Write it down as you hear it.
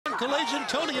Collision.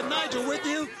 Tony and Nigel with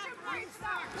you.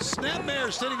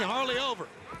 Snapmare sending Harley over.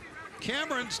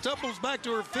 Cameron stumbles back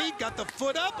to her feet, got the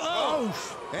foot up. Oh!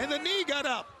 And the knee got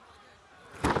up.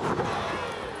 Get up!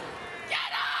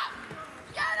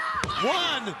 Get up!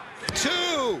 1,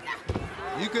 2.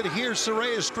 You could hear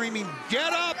Saraya screaming,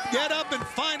 get up, and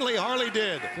finally Harley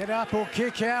did. Get up or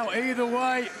kick out, either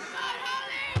way.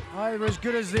 Either as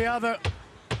good as the other.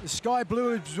 The Skye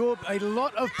Blue absorbed a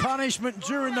lot of punishment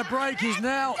during the break. He's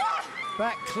now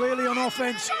back clearly on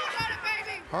offense.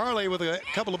 Harley with a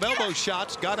couple of elbow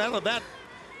shots got out of that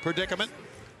predicament.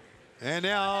 And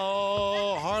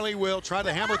now Harley will try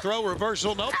the hammer throw,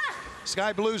 reversal, nope.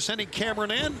 Skye Blue sending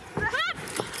Cameron in.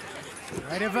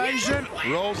 Great evasion.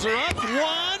 Rolls her up,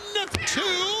 1, 2,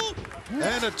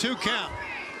 and a 2 count.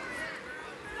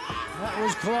 That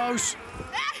was close.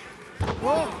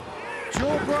 Whoa,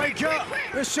 jawbreaker,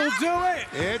 this'll do it.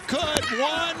 It could,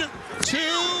 1, 2,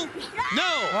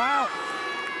 no. Wow,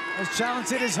 as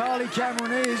talented as Harley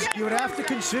Cameron is, you would have to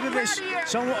consider this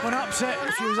somewhat of an upset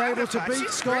if she was able to beat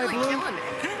Skye Blue.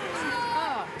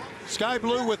 Skye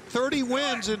Blue with 30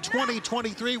 wins in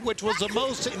 2023, which was the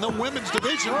most in the women's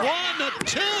division. 1,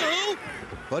 2,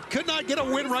 but could not get a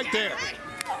win right there.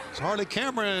 It's Harley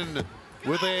Cameron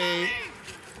with a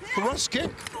thrust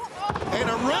kick and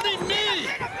a running knee.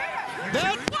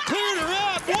 That cleared her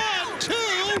up. 1, 2,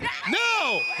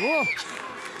 no! Whoa.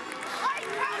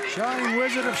 Shining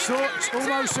wizard of sorts,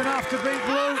 almost enough to beat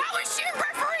Blue. How is she a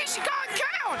referee? She can't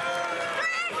count.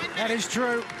 That is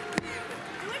true.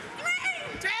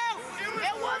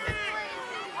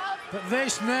 But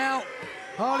this now,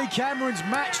 Harley Cameron's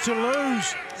match to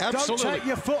lose. Absolutely. Don't take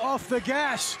your foot off the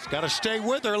gas. Got to stay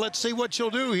with her. Let's see what she'll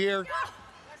do here.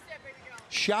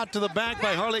 Shot to the back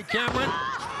by Harley Cameron.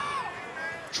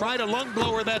 Tried a lung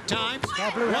blower that time.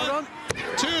 1,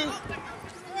 2.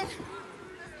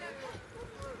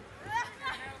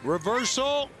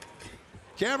 Reversal.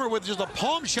 Cameron with just a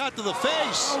palm shot to the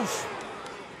face. Oof.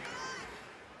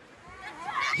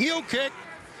 Heel kick.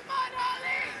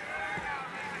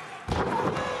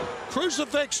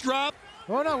 Crucifix drop.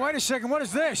 Oh no, wait a second, what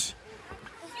is this?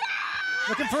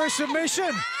 Looking for a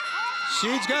submission.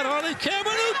 She's got Harley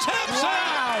Cameron who taps out.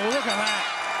 Wow, look at that.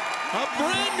 A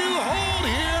brand new hold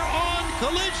here on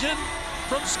Collision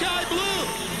from Skye Blue.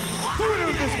 The winner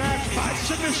of this match by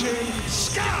submission,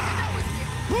 Skye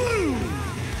Blue.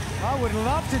 I would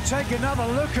love to take another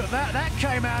look at that. That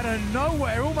came out of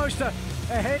nowhere, almost a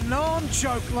head and arm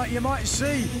choke like you might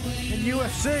see in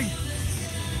UFC.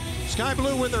 Skye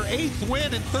Blue with her 8th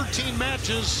win in 13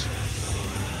 matches.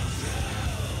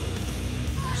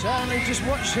 Certainly, just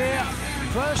watch here.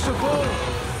 First of all,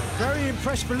 very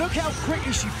impressed, but look how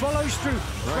quickly she follows through.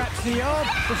 Wraps the arm,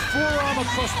 the forearm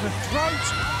across the throat,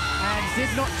 and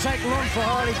did not take long for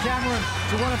Harley Cameron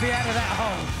to want to be out of that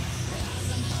hole.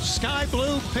 Skye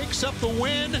Blue picks up the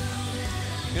win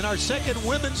in our second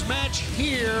women's match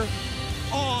here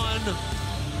on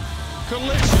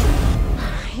Collision.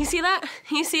 You see that?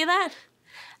 You see that?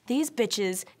 These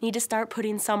bitches need to start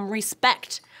putting some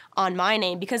respect on my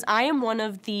name because I am one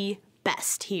of the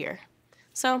best here.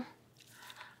 So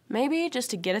maybe just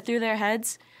to get it through their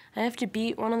heads, I have to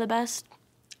beat one of the best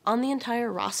on the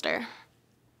entire roster.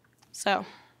 So,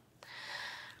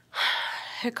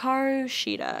 Hikaru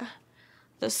Shida,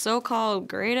 the so-called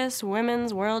greatest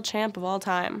women's world champ of all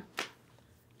time.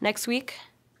 Next week,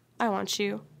 I want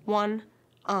you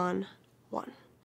 1-on-1.